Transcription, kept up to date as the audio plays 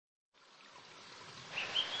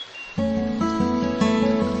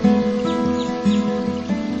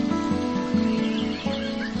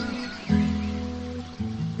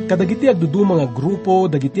kadagiti agdudu mga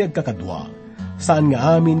grupo dagiti agkakadwa, saan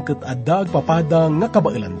nga amin ket addag papadang nga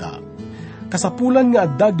kabailanda. Kasapulan nga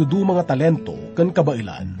addag dudu mga talento ken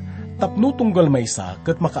kabailan, tapno tunggal maysa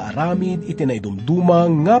ket makaaramid iti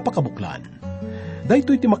naidumdumang nga pakabuklan.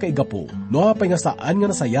 Daytoy iti makaigapo, no apay nga saan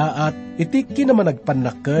nga nasayaat, iti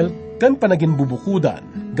kinamanagpanakkel ken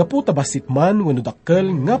panaginbubukudan, gapu tabasit man wenno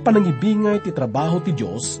dakkel nga panangibingay ti trabaho ti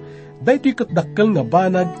Dios, daytoy ket dakkel nga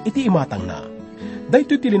banag iti imatang na.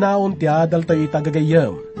 Daytoy ti linawon ti adal tayo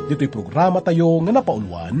itagagayem, dito'y programa tayo nga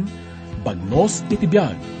napauluan, Bagnos iti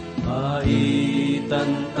Biag.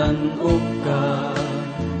 Maitantanok ka,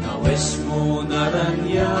 kawes mo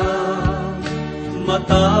naranya,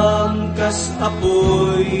 matangkas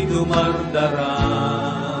apoy dumardara.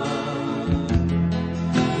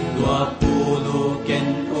 20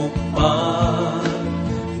 ken upat,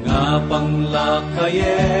 nga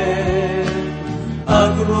panglakayen,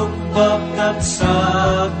 agrukbak at sa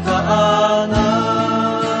kaanan.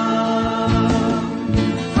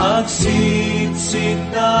 Agsit-sit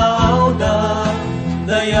daw da,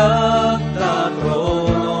 dayak ta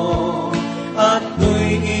trono, at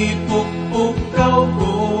tuy ipukpukaw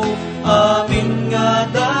ko, amin nga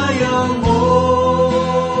dayaw mo.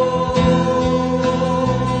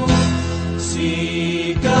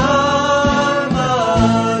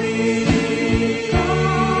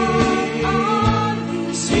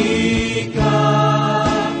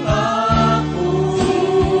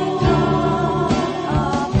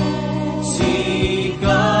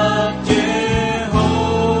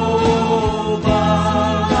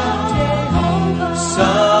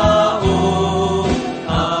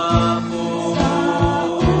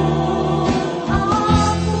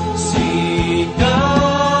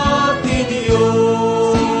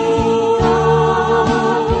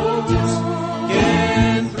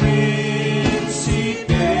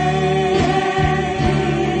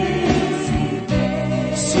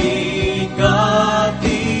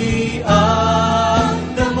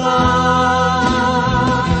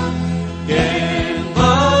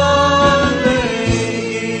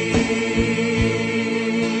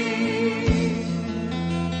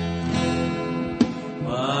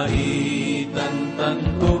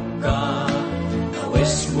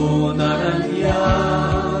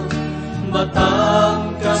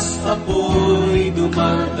 Matangkas apoy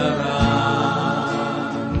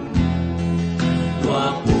dumardaran,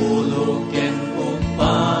 20 ken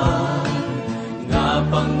upat, nga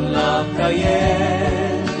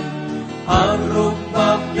panglakayen,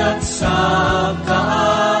 agrukbak yat sa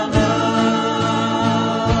kaanan.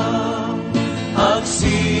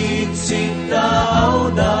 Agsit-sit daw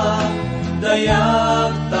da,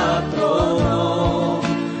 dayak ta trono,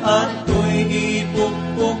 at tuy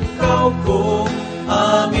ipukpukaw ko,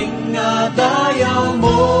 aming nga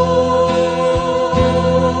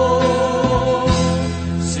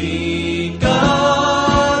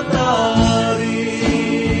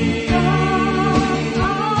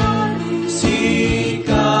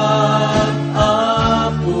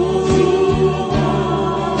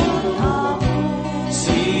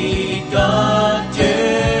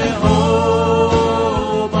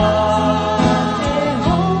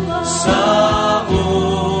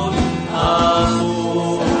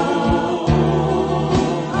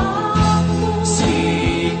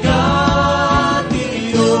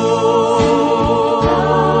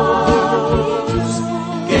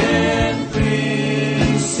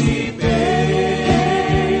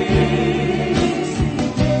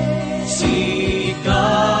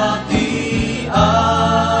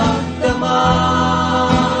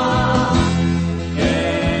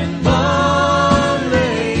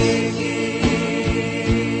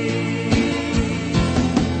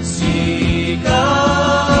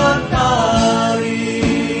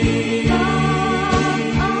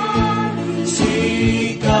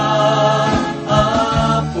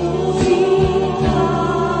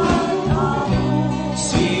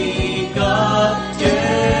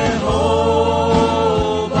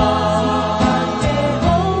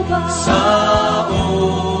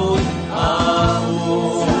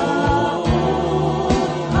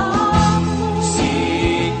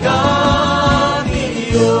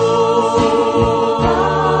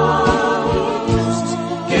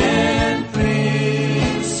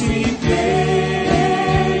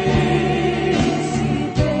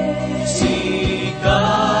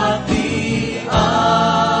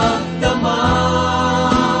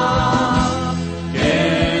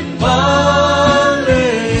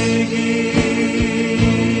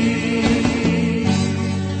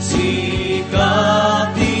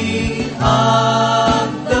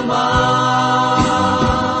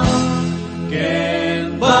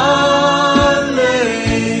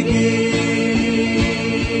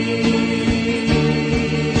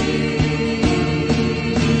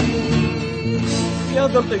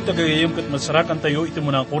Adal tayo tagayayam kat masarakan tayo iti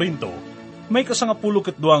mo ng Corinto, may kasangapulo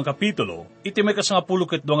kat duwang kapitulo, iti may kasangapulo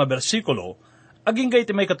kat duwang bersikulo, aging ga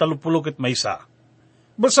iti may katalupulo kat maysa.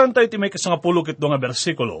 Basan tayo iti may kasangapulo kat duwang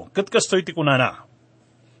bersikulo, kat kastoy iti kunana.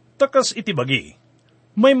 Takas iti bagi,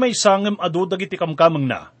 may sangem adu dagiti kamkameng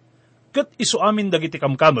na, kat isu amin dagiti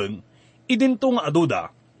kamkameng, idinto nga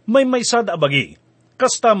aduda, may sada abagi,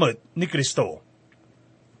 kastamot ni Kristo.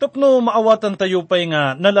 Tapno maawatan tayo pa'y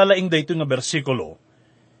nga nalalaing dayto nga bersikulo.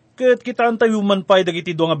 Kat kitaan tayo man pa'y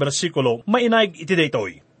dagiti do nga bersikulo, mainaig iti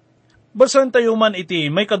daytoy. Basan tayo man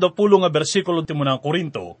iti may kadapulo nga bersikulo ti munang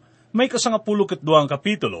Corinto, may kasangapulo ket duang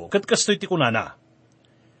kapitulo, kat kastoy ti kunana.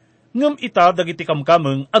 Ngem ita dagiti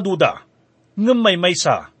kamkameng aduda, ngem may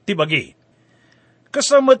maysa ti bagi.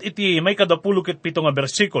 Kasamat iti may kadapulo ket pito nga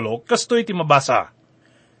bersikulo, kastoy ti mabasa.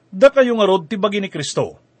 Da kayo nga rod ti bagi ni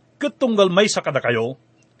Kristo, ket tunggal maysa kada kayo,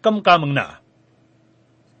 kamkameng na.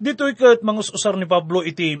 Dito'y kat mangus-usar ni Pablo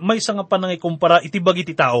iti may nga panangikumpara iti bagi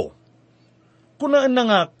ti tao. Kunaan na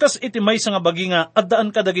nga, kas iti may nga bagi nga addaan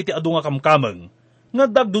ka dagiti adu nga kamkameng, nga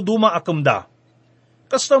dagduduma akamda.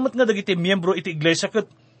 Kas tamat nga dagiti miyembro iti iglesia kat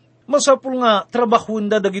masapul nga trabahun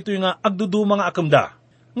da dagito'y nga agduduma nga akamda.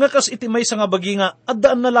 Nga kas iti may nga bagi nga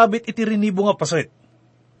addaan na labit iti rinibo nga paset.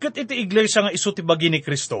 Kat iti iglesia nga isu ti bagi ni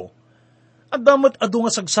Kristo, addamat adu nga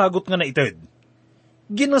sagsagot nga naited.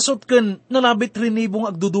 Ginasot ken nalabit rinibong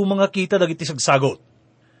agdudumang nga kita dagiti sagsagot.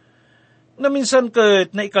 Na minsan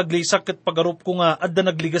ket naikaglisak ket pagarup ko nga adda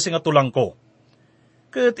nagligas nga tulang ko.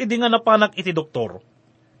 Ket idi nga napanak iti doktor.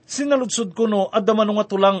 Sinaludsod ko no adda mano nga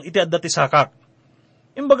tulang iti adda ti sakak.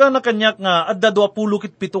 Imbaga na kanyak nga adda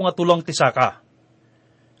 27 nga tulang ti saka.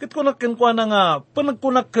 Ket kunak ken kuana nga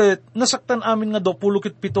panagkunak ket nasaktan amin nga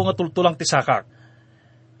 27 nga tultulang ti sakak.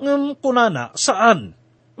 Ngem kunana saan?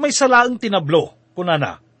 May salaang tinablo.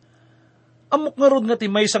 Kunana, amok nga rod nga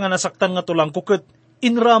ti maysa nga nasaktan nga tulang ko ket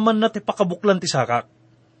inraman na ti pakabuklan ti sakak.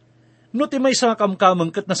 No ti maysa nga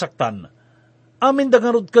kamkameng ket nasaktan, amin da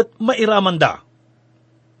nga rod ket mairaman da.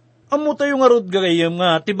 Amo tayo nga rod gagayem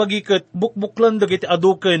nga ti bagi ket bukbuklan dagiti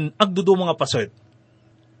adu ken agduduma nga paset.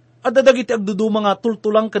 Adda dagiti agduduma nga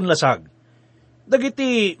tultulang ken lasag.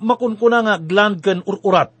 Dagiti makunkuna nga gland ken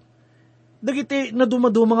ururat. Dagiti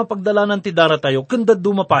naduma-duma nga pagdalanan ti dara tayo ken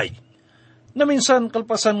daduma pay. Na minsan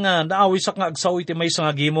kalpasan nga naawis ak nga agsaw iti maysa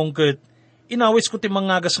nga gimong ket inawis ko ti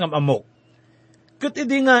mangagas nga amok. Ket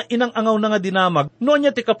idi nga inang-angaw na nga dinamag, no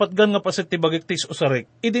anya ti kapatgan nga paset ti bagik tis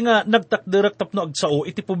usarik, idi nga nagtakderek tapno agsao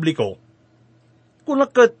iti publiko.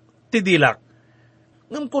 Kunak ket ti dilak.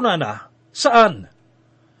 Ngem kunana, saan?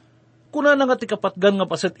 Kunana nga ti kapatgan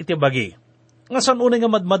nga paset iti bagi. Nga san unay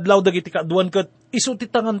nga madmadlaw dagiti kaaduan ket isu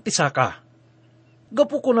ti tangan ti saka.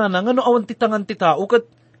 Gapu kunana nga no awan ti tangan ti tao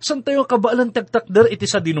ket san tayo kabaalan tagtakder iti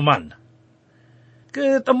sa dinuman.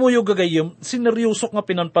 Ket amuyo gagayem, sineryosok nga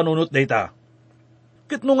pinanpanunot dayta.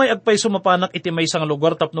 Ket nungay agpay sumapanak iti maysa nga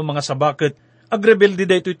lugar tapno mga sabaket, agrebelde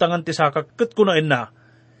daytoy tangan ti sakak ket kunaen na.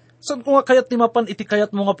 San ko nga kayat ti mapan iti kayat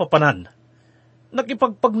mo nga papanan?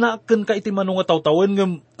 Nakipagpagnaaken ka iti mano nga tawtawen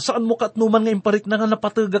ngem saan mo katnuman nga imparit na nga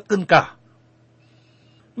napatagakken ka?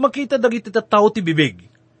 Makita dagiti tattao ti bibig,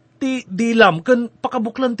 ti dilam ken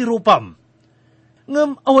pakabuklan ti rupam.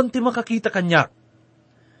 Ngam awan ti makakita kanyak.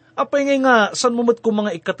 Apay ngay nga, san mo mat ko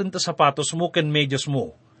mga ikatinta sapatos mo ken medyas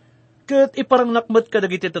mo. Ket iparang nakmat ka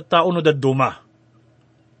dagiti tattao no dadduma.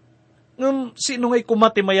 Ngam sino ngay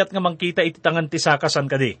kumati mayat nga mangkita iti tangan ti sakasan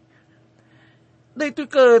kadi. Daytoy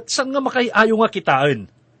ket san nga makayayo nga kitaan.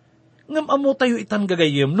 Ngam amo tayo itan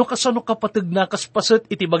gagayem no kasano kapateg na kaspaset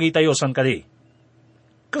iti bagi tayo san kadi.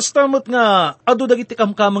 Kastamot nga adu dagiti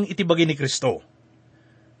kamkamang iti bagi ni Kristo.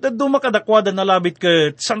 Daduma kadakwada na labit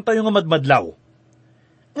ket san tayo nga madmadlaw.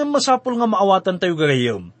 Nga masapol nga maawatan tayo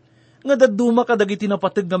gagayom. Nga daduma kadagiti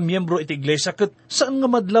napateg nga miyembro iti iglesia ket saan nga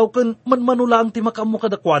madlaw ken manmanulaang ti makamu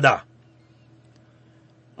kadakwada.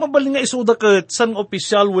 Mabalin nga isuda ket san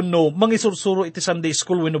opisyal wenno mangisursuro iti Sunday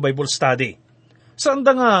school wenno Bible study. Saan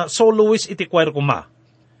da nga soloist iti choir kuma.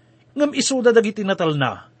 Ngem isuda dagiti natal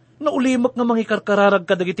na ulimak nga mangikarkararag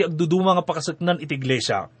kadagiti agduduma nga pakasaknan iti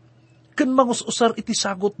iglesia. Ken mangus-usar iti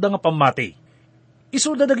sagot da nga pamati.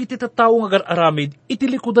 Isuda dagiti tattao nga agar-aramid iti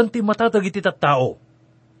likudan ti mata dagiti tattao.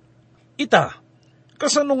 Ita,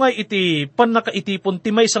 kasano nga iti panakaitipon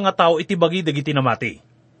ti maysa nga tao iti bagi dagiti namati.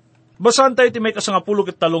 Basahan tayo iti may kasangapulo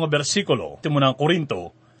ket talo nga bersikulo ti munang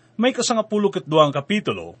Corinto, may kasangapulo ket duang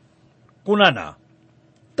kapitulo. Kunana,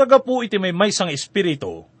 tagapu iti may maysa nga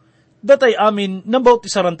espiritu, datay amin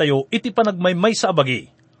nabautisaran tayo iti panagmaymaysa a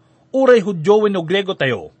bagi. Uray Hudyo wenno Grego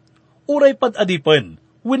tayo, uray pad-adipen,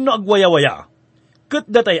 wenno agwaya-waya. Ket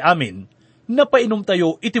datay amin, napainom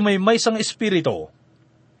tayo iti may maysang espiritu.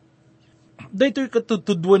 daytoy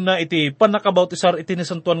katutudwan na iti panakabautisar iti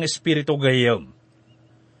nasantuan nga espiritu gayam.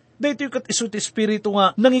 Daytoy kat isu ti espiritu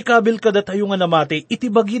nga nangikabil kada tayo nga namati, iti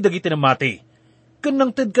bagi dagiti namati. Ken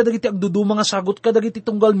nang ted ka dagiti agduduma nga sagot ka dagiti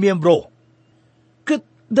tunggal miyembro. Ket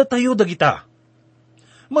datayo dagita.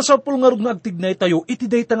 Masapul nga rug nga agtignay tayo iti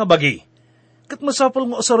dayta nga bagi. Ket masapul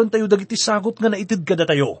nga usaran tayo dagiti sagot nga naitid kada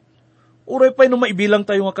tayo. Uray pa'y no maibilang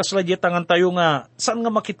tayo nga kasladyatangan tayo nga saan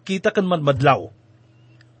nga makitkita kan manmadlaw.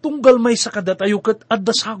 Tunggal may sakada tayo kat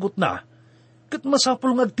adda sagot na. Kat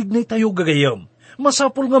masapul nga agtignay tayo gagayam.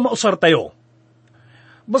 Masapul nga mausar tayo.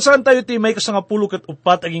 Basahan tayo ti may kasangapulo ket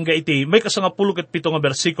upat aging ga iti may kasangapulo ket pito nga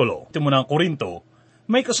bersikulo. Iti mo ng Corinto,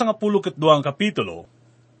 may kasangapulo ket duang kapitulo.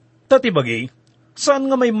 Tatibagi, saan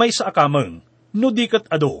nga may sa akamang, no di ket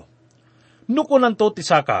ado. No kunanto ti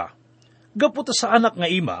saka, gaputa sa anak nga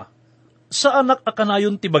ima, sa anak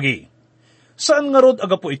akanayon ti bagi. Saan nga rod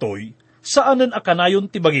agapo itoy, saanen akanayon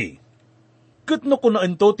ti bagi. Ket no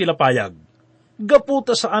kunaento ti lapayag,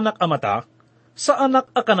 gaputa sa anak amata, sa anak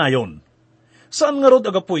akanayon. Saan nga rod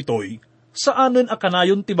agapo itoy, saanen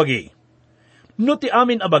akanayon ti bagi. No ti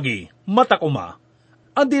amin abagi, mata kuma,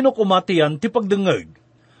 adino kumatiyan ti pagdengeg.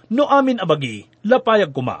 No amin abagi,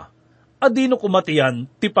 lapayag kuma, adino kumatiyan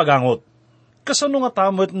ti pagangot. Kasano nga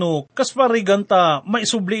tamot no, kasparigan ta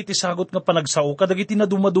maisubli iti sagot nga panagsao kadagiti na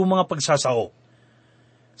dumaduma nga pagsasao.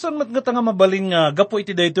 San mat nga nga mabalin nga gapo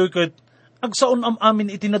iti daytoy ket agsaon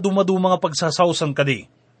amin iti na dumaduma nga pagsasao san kadi.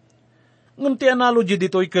 Ngem ti analogy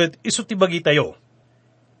ditoy ket isu ti bagi tayo.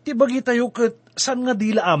 Ti bagi tayo ket san nga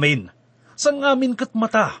dila amin. San nga amin ket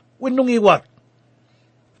mata wenno ngiwat.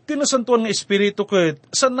 Tinasantuan nga espiritu ket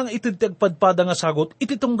san nang itid ti agpadpada nga sagot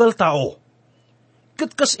iti tunggal tao.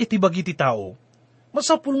 Ket kas iti bagi ti tao,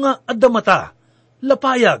 masapul nga adda mata,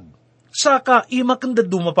 lapayag, saka ima kanda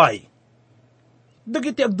dumapay.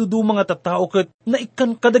 Dagiti agduduma nga tattao ket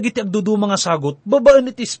naikan kadagiti agduduma nga sagot, babaan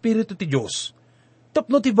iti espiritu ti Dios.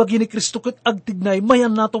 Tapno ti bagi ni Kristo ket agtignay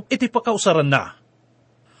mayan nato iti pakausaran na.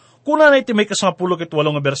 Kuna na iti may kasapulo ket 8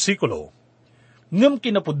 nga bersikulo, ngem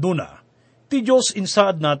kinapudno na, ti Dios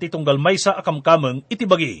insaad na ti tunggal maysa akamkameng iti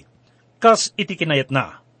bagi, kas iti kinayat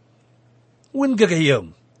na. Wen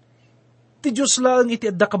gagayam, ti Diyos lang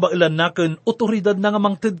iti adda kabailan na ken otoridad na nga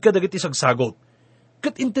mangted ka dagiti sagsagot,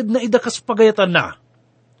 ket inted na idakas pagayatan na.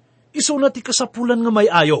 Isu na ti kasapulan nga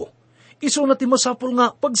may ayo, isu na ti masapul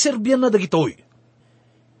nga pagserbian na dagitoy.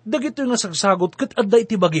 Dagitoy nga sagsagot ket adda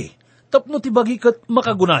iti bagi, tapno ti bagi ket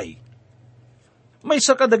makagunay. May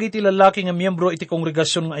saka dagiti lalaki nga miyembro iti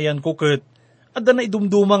kongregasyon nga ayan ko ket adda na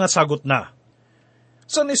idumduma nga sagot na.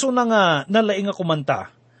 San isu na nga nalaing nga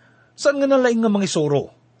kumanta, saan nga nalaing nga mga isuro?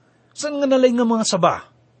 Saan nga nalaing nga mga saba?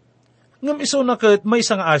 Ngam iso na ket may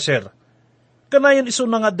isang asher. Kanayan iso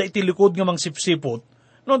na nga da iti likod nga mga sipsipot,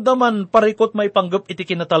 no daman parikot may panggap iti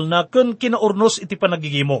kinatal na ken kinaurnos iti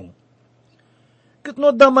panagigimong. Ket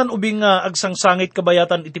no daman ubing nga agsangsangit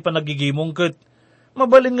kabayatan iti panagigimong ket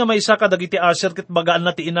mabalin nga may isa kadag iti asher ket bagaan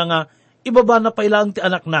na ti ina nga ibaba na pailang ti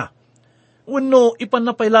anak na. Wenno ipan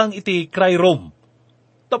na pailang iti cry room.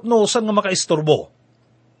 Tapno saan nga makaistorbo.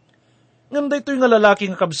 Ngam daytoy nga lalaki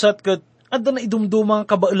nga kabsat ket adda na idumduma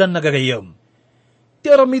nga kabailan na gagayam. Ti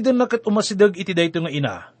aramiden na ket umasidag iti daytoy nga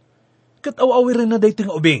ina. Ket aw-awiren na daytoy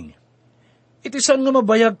nga ubing. Iti saan nga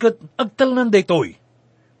mabayag ket agtalnan daytoy.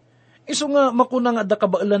 Isu nga makuna nga adda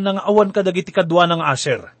kabailan na nga awan kadagiti kadwa nga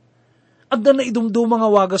aser. Adda na idumduma nga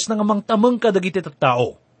wagas na nga mangtameng kadagiti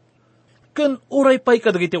tattao. Ken uray pay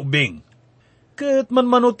kadagiti ubing. Ket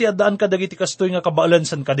manmano ti addaan kadagiti kastoy nga kabailan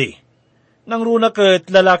san kadi. Nang runa ket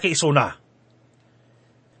lalaki isuna.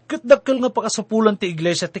 Ket dakkel nga pakasapulan ti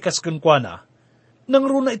iglesia ti kaskenkwana, nang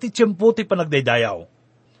runa iti tiyempo ti panagdaydayaw.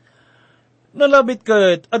 Nalabit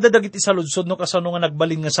ket adda dagiti saludsod no kasano nga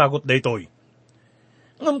nagbalin nga sagot daytoy.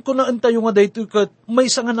 Ngam kunaan tayo nga daytoy ket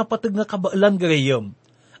maysa nga napateg nga kabailan gagayem.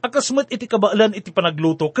 Akasmet iti kabailan iti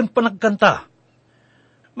panagluto ken panagkanta.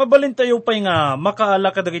 Mabalin tayo pay nga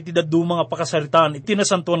makaala kadagiti dadduma nga pakasaritaan iti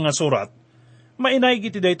nasantuan nga surat.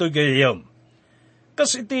 Mainayig iti daytoy gayem.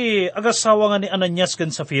 Kas iti agasawa nga ni Ananias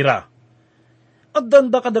ken Safira. At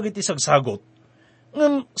danda kadagiti sagsagot.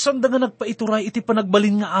 Ngam sanda nga nagpaituray iti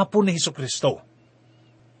panagbalin nga apo ni Hesukristo.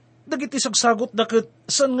 Dagiti sagsagot da ket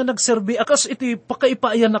san nga nagserbi akas iti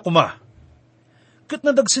pakaipaayan na kuma. Ket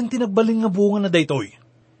nadagsen ti nagbalin nga bunga na daytoy.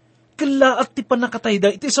 Kala at ti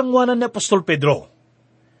panakatayda iti sangwanan ni Apostol Pedro.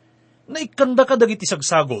 Naikanda kadagiti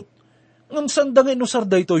sagsagot. Ngam sanda nga inusar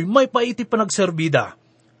daytoy may pa iti panagserbida.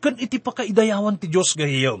 Ken iti pakaidayawan ti Diyos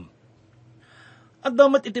gahiyom. At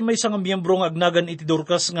damat iti may nga miyembro nga agnagan iti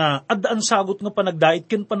Dorcas nga addaan sagot nga panagdait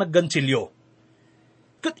ken panaggansilyo.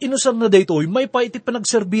 Ket inusan na daytoy may pa iti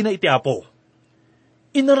panagserbi na iti apo.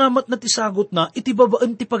 inaramat na ti sagot na iti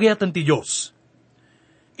babaan ti pagayatan ti Diyos.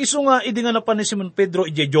 Isu nga idi nga napan ni Simon Pedro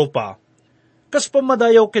iti Jopa, kas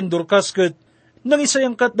pamadayaw ken Dorcas ket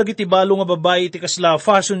nangisayang kat dagiti balo nga babae iti kasla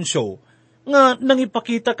fashion show, nga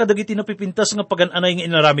nangipakita kadagiti napipintas nga pagan-anay nga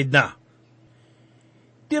inaramid na.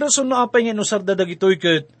 Ti rason na apay nga inusar da dagitoy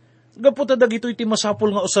ket gaputa dagitoy ti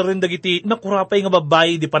masapul nga usarin dagiti nakurapay nga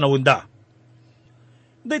babae di panawon da.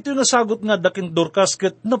 Daytoy nga sagot nga daking Dorcas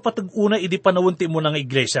ket napatag-una idi panawon ti mo nga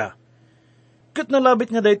iglesia. Ket nalabit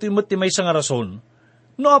nga daytoy met ti maysa nga rason,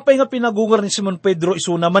 no apay nga pinagungar ni Simon Pedro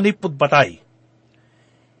isuna manipod patay.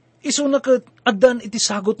 Isuna ket addan iti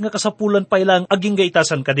sagot nga kasapulan pailang aging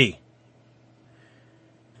gaitasan kadi.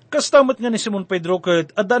 Kastamot nga ni Simon Pedro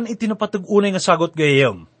ket addan iti napatag-unay nga sagot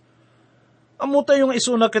gayem. Amuta yung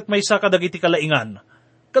isuna ket maysa kadagiti kalaingan,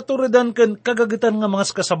 katuridan ken kagagitan nga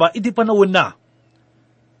mga kasaba idi panawon na.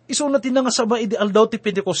 Isuna ti nga saba idi aldaw ti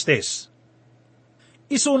Pentecostes.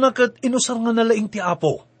 Isuna ket inusar nga nalaing ti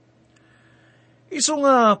Apo. Isu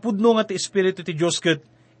nga pudno nga ti Espiritu ti Diyos ket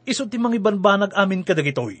isu ti mangibanbanag amin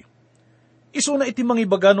kadagitoy. Isu na iti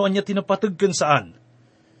mangibagano anya tinapateg ken saan.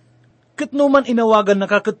 Ket no man inawagan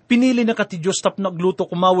na ket pinili na ka ti Diyos tap nagluto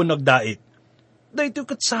kumawon nagdait. Daytoy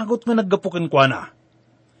ket sagot nga naggapuken kuana.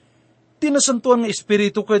 Tinasantuan nga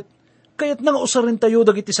Espiritu ket kayat nga usarin tayo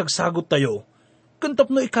dagiti sagsagot tayo. Ken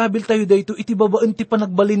tapno ikabil tayo dayto iti babaan ti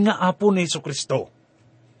panagbalin nga Apo ni Jesucristo.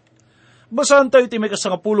 Basahan tayo iti may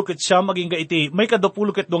kasangapulo ket siya maging ga iti may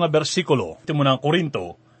kadapulo ket nga bersikulo iti munang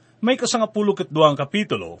Corinto, may kasangapulo ket duang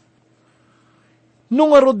kapitulo.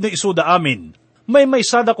 Nung arod ni isuda amin, may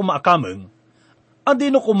sada kumaakameng,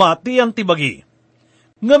 adino kumatiyan tibagi.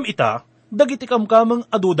 Ngam ita, dagiti kamkameng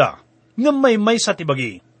aduda, ngam may sa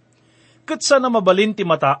tibagi. Ket sana mabalin ti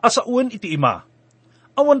mata asauan iti ima,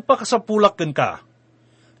 awan pa kasapulak ken ka.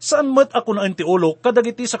 Saan met ako na ti ulo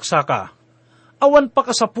kadagiti saksaka, awan pa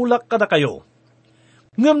kasapulak kada kayo.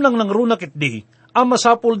 Ngam lang nang runak itdi,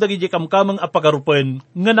 amasapul dagiti kamkameng apagarupen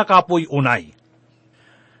nga nakapoy unay.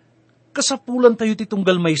 Kasapulan tayo ti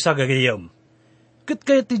tunggal maysa gagayam. Ket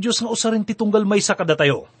kaya ti Diyos nga usarin ti tunggal maysa kada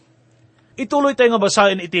tayo. Ituloy tayo nga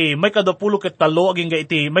basahin iti may kadapulo ket talo aging ga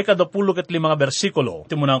iti may kadapulo ket lima nga bersikulo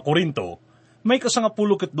iti munang Corinto, may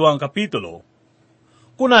kasangapulo ket duang kapitulo.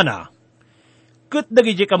 Kunana, ket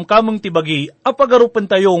dagiti kamkameng tibagi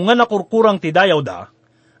apagarupen tayo nga nakurkurang ti dayaw da,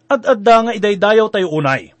 ad-adda nga idaydayaw tayo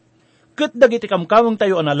unay. Ket dagiti kamkameng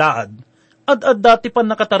tayo analaad, ad-adda ti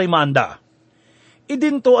pannakatarimaan da.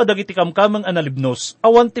 Idinto adagiti kamkameng analibnos,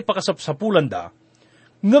 awan ti pakasapsapulan da,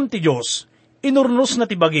 ngem ti Diyos, inurnos na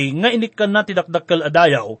ti bagi nga inikkan na ti dakdakkel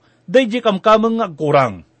adayaw, daydi kamkameng nga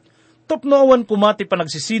agkurang. Tapno awan kumati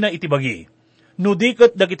panagsisina iti bagi, no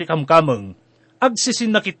diket dagiti kamkameng,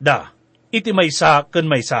 agsisinakit da, iti maysa ken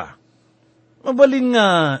maysa. Mabalin nga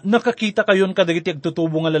nakakita kayon kadagiti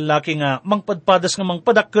agtutubo nga lalaki nga mangpadpadas nga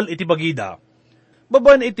mangpadakkel iti bagida,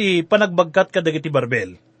 baban iti panagbagkat kadagiti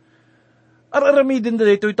barbel. Araramidin da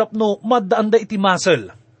dito tapno maddaan da iti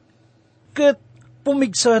masel. Ket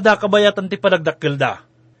pumigsa da kabayatan ti panagdakkel da.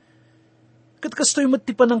 Ket kastoy met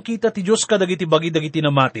ti panangkita ti Diyos kadagiti bagi dagiti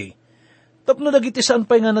namati. Tapno dagiti saan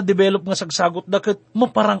pay nga na-develop nga sagsagot da ket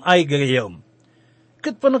maparangay gagayam.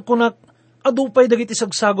 Ket panagkunak adupay dagiti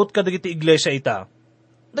sagsagot kadagiti iglesia ita.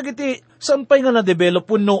 Dagiti saan pay nga na-develop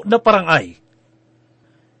wenno naparangay.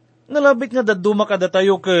 Nalabit nga daduma kada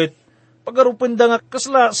tayo ket pagarupen da nga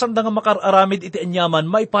kasla sanda nga makararamid iti anyaman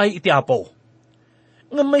maipay iti Apo.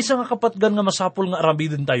 Nga may nga kapatgan nga masapul nga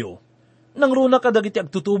aramidin tayo. Nang runa ka dagiti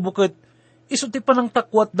agtutubo ket iso ti panang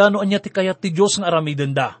takwat dano anya ti kayat ti Diyos nga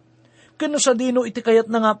aramidin da. Kano sa dino iti kayat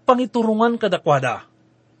na nga pangiturungan kadakwada.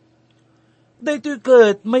 Daytoy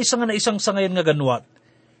ket may nga na isang sangayan nga ganwat.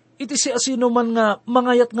 Iti si asino man nga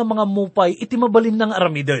mangayat nga mga mupay iti mabalin ng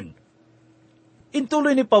aramidin.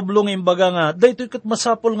 Intuloy ni Pablo nga imbaga nga, daytoy ket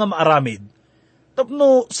masapol nga maaramid.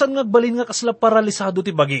 Tapno, san nga balin nga kasla paralisado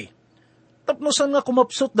ti bagi. Tapno, san nga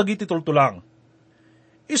kumapsot dagiti tultulang.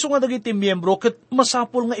 Isu nga dagiti miyembro ket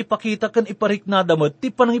masapol nga ipakita ken ipariknadamet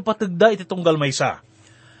ti panangipatagda iti tunggal maysa.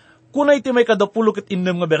 Kunay ti may kadapulo ket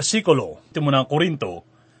innem nga bersikulo, ti munang Corinto,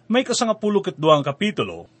 may kasangapulo ket duang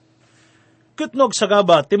kapitulo. Ket no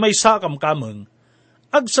agsagaba ti maysa kamkameng,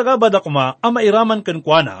 agsagaba da kuma amairaman ken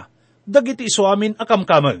kuana, dagiti isu amin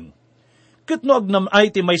akamkameng. Ket no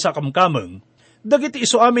agnamay ti maysa kamkameng, dagiti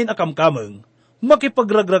isu amin akamkameng,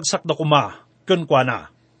 makipagragragsak da kuma, ken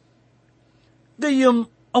kuana. Gayem,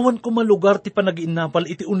 awan ko malugar ti panagiinnapal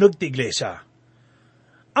iti uneg ti iglesia.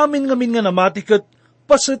 Amin ngamin nga namati ket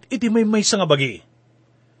paset iti maysa nga bagi.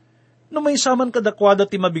 No may saman kadakwada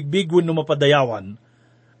ti mabigbigwen no mapadayawan,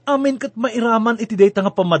 amin ket mairaman iti dayta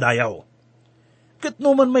nga pamadayaw. Ket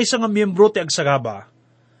no man maysa nga miyembro ti agsagaba,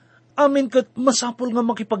 amin kat masapul nga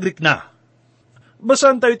makipagrikna.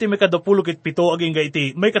 Basan tayo iti may 27 aging ga iti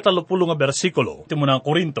may 30 nga bersikulo, iti munang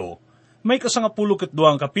Corinto, may 12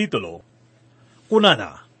 kapitulo,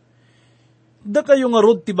 kunana, da kayo nga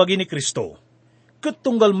rod ti bagi ni Kristo, ket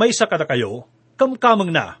tunggal maysa kada kayo,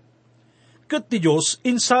 kamkameng na. Ket ti Diyos,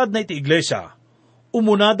 insad na iti iglesia,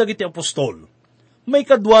 umuna dagiti apostol, may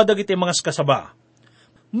kadwa dagiti mga kasaba,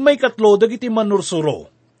 may katlo dagiti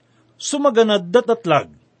manursuro, sumaganad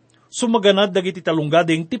datatlag, sumaganad dagiti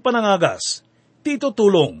talunggading ti panangagas, ti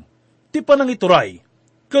tutulong, ti panangituray,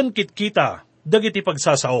 ken kitkita dagiti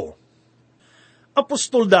pagsasao.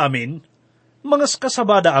 Apostol da amin, mga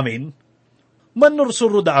kasaba da amin,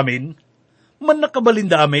 manursuro da amin, man nakabalin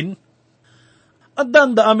da amin,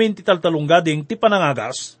 addan da amin ti taltalunggading ti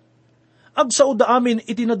panangagas, agsao da amin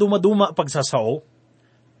iti na dumaduma pagsasao,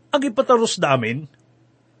 agipataros da amin.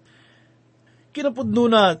 Kinapudno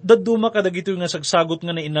na daduma kadagito nga sagsagot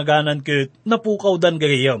nga nainaganan ket napukaw dan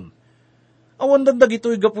gagayam. Awan dan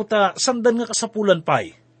dagito'y gaputa sandan nga kasapulan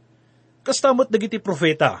pay. Kastamat dagiti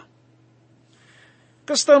profeta.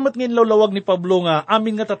 Kastamat ngin lawlawag ni Pablo nga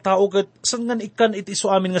amin nga tatao ket sangan ikan iti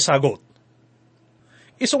so amin nga sagot.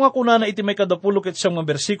 Iso nga kunana iti may 10 ket siyang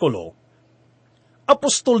mga bersikulo,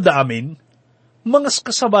 apostol da amin, mga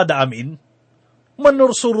kasaba da amin,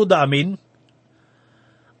 manursuro da amin,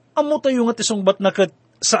 amo tayo nga tisungbat na ket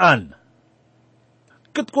saan?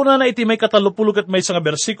 Ket kunana iti may 30 ket may nga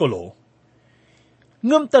bersikulo,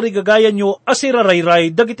 ngem tarigagayan nyo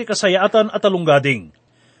asirarayray dagiti kasayaatan at alunggading,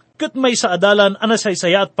 ket may sa adalan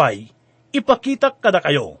anasaysayat pay, ipakitak kada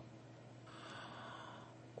kayo.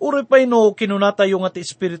 Uri pay no kinunatayo nga ti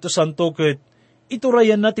Espiritu Santo ket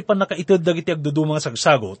iturayan na ti panakaitid dagiti agduduma nga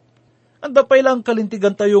sagsagot, anda pay lang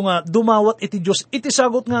kalintigan tayo nga dumawat iti Diyos iti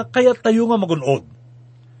sagot nga kayat tayo nga magunod.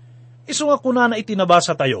 Isu nga kunana iti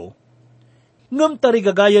nabasa tayo, ngem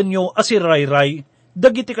tarigagayan nyo asirayray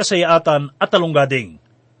dagiti kasayaatan at talunggading.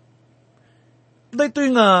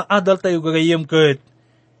 Daytoy nga adal tayo gagayem ket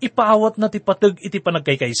ipaawat na ti pateg iti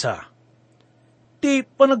panagkaykaysa. Ti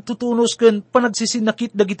panagtutunos ken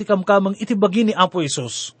panagsisinakit dagiti kamkamang iti bagi ni Apo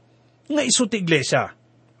Hesus nga isu ti iglesia.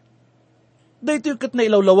 Daytoy ket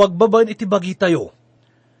nailawlawag babaen iti bagi tayo.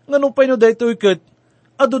 Ngano pay no daytoy ket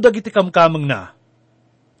adu dagiti kamkamang na.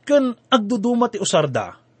 Ken agduduma ti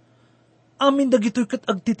usarda. Amin dagitoy ket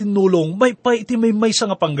agtitinulong may pay iti may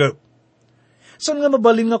nga panggep. San nga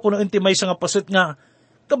mabalin nga kuno iti may nga paset nga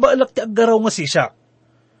kabaalak ti aggaraw nga sisak.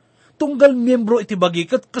 Tunggal miyembro iti bagi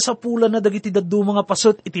ket kasapulan na dagiti daduma nga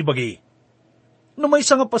paset iti bagi. No may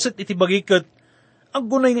nga paset iti bagi ket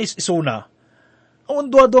aggunay nga isuna. Awan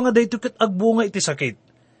duado nga daytoy ket agbunga iti sakit.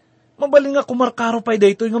 Mabalin nga kumarkaro pay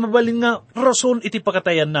daytoy nga mabalin nga rason iti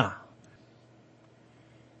pakatayan na.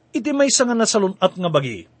 Iti may nga nasalunat nga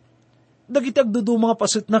bagi. Dagiti agduduma nga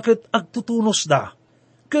paset na ket agtutunos da.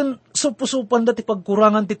 Ken supusupan da ti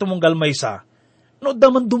pagkurangan ti tumunggal maysa. No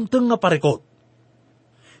daman dumteng nga parikot.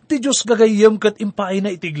 Ti Diyos gagayem ket impaay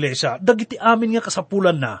na iti iglesia, dagiti amin nga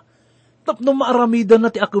kasapulan na, tapno maaramidan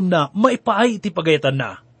na ti akum na, maipaay iti pagayatan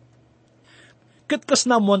na. Ket kas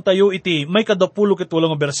namuan tayo iti may 28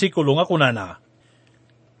 nga bersikulo nga kunana,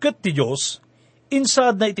 ket ti Diyos,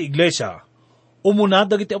 insad na iti iglesia, umuna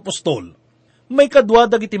dagiti apostol, may kadwa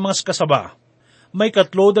dagiti mga kasaba, may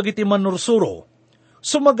katlo dagiti manursuro,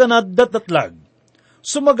 sumaganad datatlag,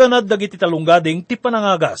 sumaganad dagiti talunggading ti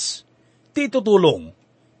panangagas, ti tutulong,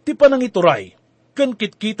 ti panangituray, ken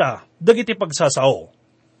kitkita, dagiti pagsasao.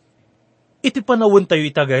 Iti panawon tayo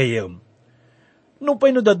itagayem. Nung pa'y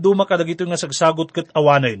no daduma ka dagito nga sagsagot ket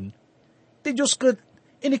awanen, ti Diyos ket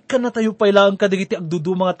inikkan na tayo pailaan ka dagiti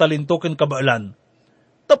agduduma nga talento ken kabaalan.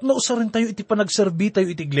 Tapno usarin tayo iti panagserbi tayo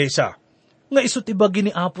iti iglesia, nga iso ti bagi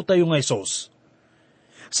ni Apo tayo nga Isos.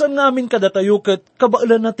 San nga amin kada tayo ket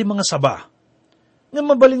kabaalan na ti mga saba, nga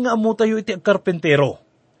mabalin nga amo tayo iti agkarpentero.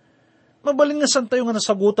 Mabalin nga san tayo nga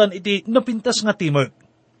nasagutan iti napintas nga timog.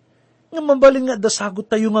 Nga mabalin nga dasagot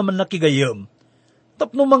tayo nga man nakigayam.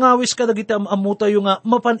 Tapno mangawis ka dagiti amu tayo nga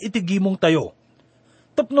mapan iti gimong tayo.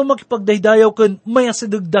 Tapno makipagdaydayaw ken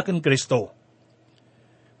mayasidagda ken Kristo.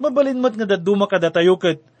 Mabalin mat nga daduma kada tayo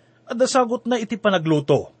ket adasagot na iti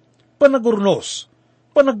panagluto, panagurnos,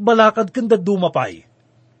 panagbalakad ken daduma pay.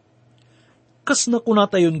 Kas na kuna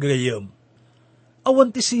tayon gayam.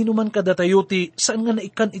 Awan ti sino man kada tayo ti saan nga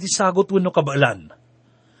naikan iti sagot wenno kabaalan.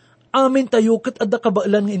 Amin tayo ket adda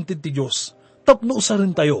kabaalan nga inted ti Dios. Tapno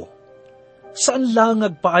usarin tayo. Saan lang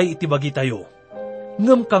agpaay iti bagi tayo.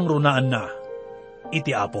 Ngem kang runaan na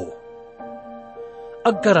iti Apo.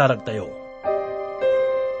 Agkararag tayo.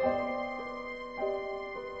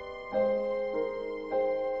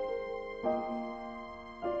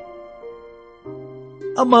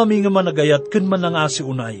 Amami nga managayat ken manangasi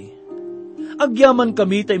unay. Agyaman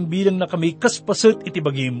kami ta imbilang na kami kaspaset iti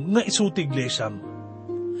bagim nga isuti iglesiam.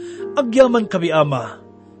 Agyaman kami ama,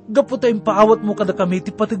 gapu ta impaawat mo kada kami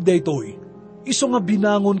ti patig daytoy. Iso nga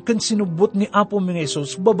binangon ken sinubot ni Apo mi nga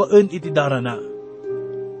Hesus babaen iti darana.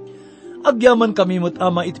 Agyaman kami met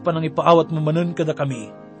ama iti panangipaawat mo manen kada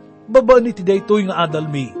kami. Babaan iti daytoy nga adal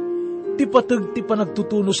mi. Ti patig ti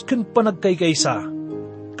panagtutunos ken panagkaykaysa.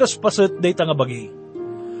 Kaspaset dayta nga bagi.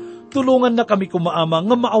 Tulungan na kami kumaama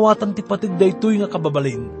nga maawatan ti patig daytoy nga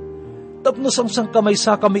kababalin. Tapno sang kamay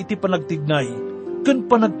sa kami iti panagtignay, ken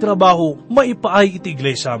panagtrabaho maipaay iti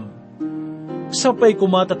iglesyam. Sapay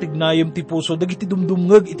kumata tignayem ti puso dagiti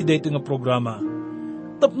dumdumngeg iti daytoy nga programa.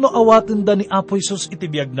 Tapno awaten da ni Apo Hesus iti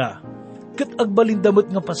biag na, ket agbalindamet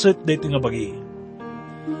nga paset daytoy nga bagi.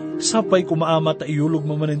 Sapay kumaama ta iulog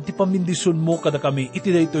mamanen ti pamindison mo kada kami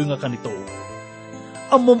iti daytoy nga kanito.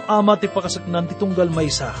 Ammom ama ti pakasaknan ti tunggal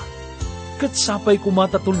maysa. Ket sapay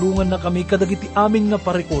kumata tulungan na kami kadagiti amin nga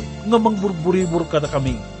parikot nga mangburburibur kada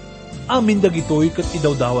kami. Amin dagitoy ket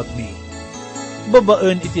idawdawat mi.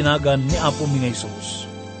 Babaen itinagan ni Apo mi nga Hesus.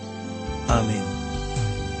 Amen.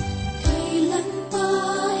 Kailan pa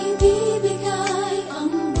ibibigay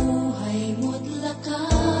ang buhay mo't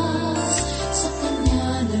lakas sa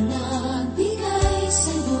Kanya na nagbigay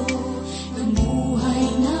sa'yo ng buhay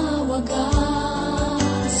na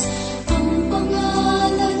wagas. Ang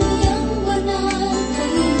pangalan niyang banal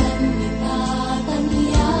kailan itatangyan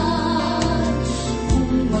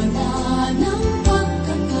kung wala ng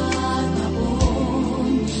pagkakataon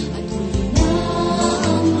at huli na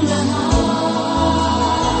ang lahat.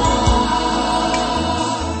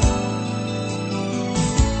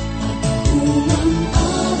 At kung ang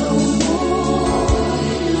araw mo'y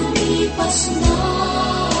lumipas na,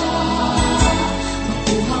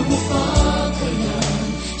 makuha mo pa kaya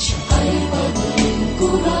siya ay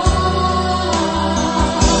paglingkuran.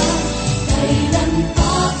 Kailan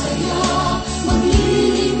pa kaya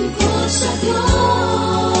maglilingkod sa Diyos?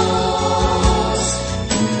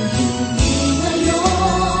 Kung hindi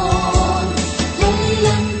ngayon,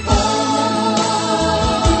 kailan pa?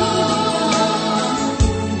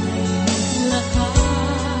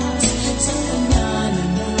 Lakas sa Kanya na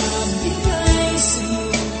nagbigay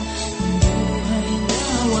sa'yo ng buhay na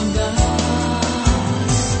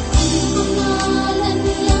wagas. Ang pangalan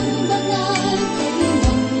niyang banal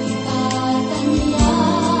kailan itatangyan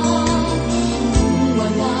kung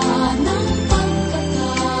wala ng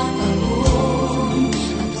pagkakataon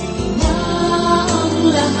at huli na ang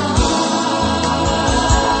lahat.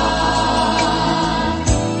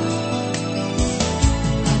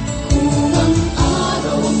 Kung ang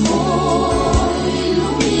araw mo'y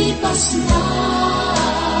lumipas na,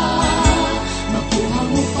 makuha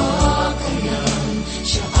mo pa kaya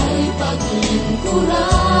siya ay paglingkuran.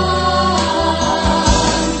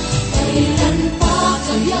 Kailan pa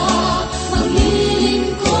kaya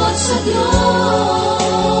maglilingkod sa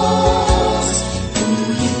Diyos? Kung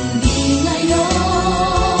hindi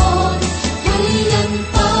ngayon, kailan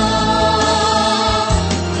pa?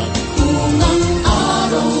 Kung ang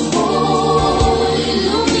araw mo'y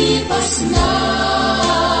lumipas na,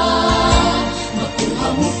 makuha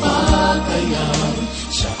mo pa kaya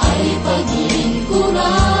siya ay paglingkuran.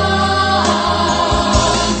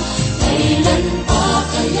 Kailan pa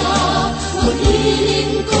kaya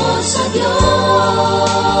maglilingkod sa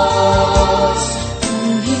Diyos?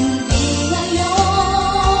 Kung hindi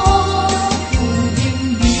ngayon, kung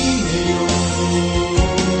hindi ngayon,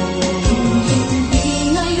 kung hindi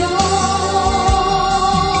ngayon,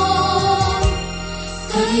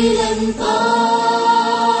 kailan pa?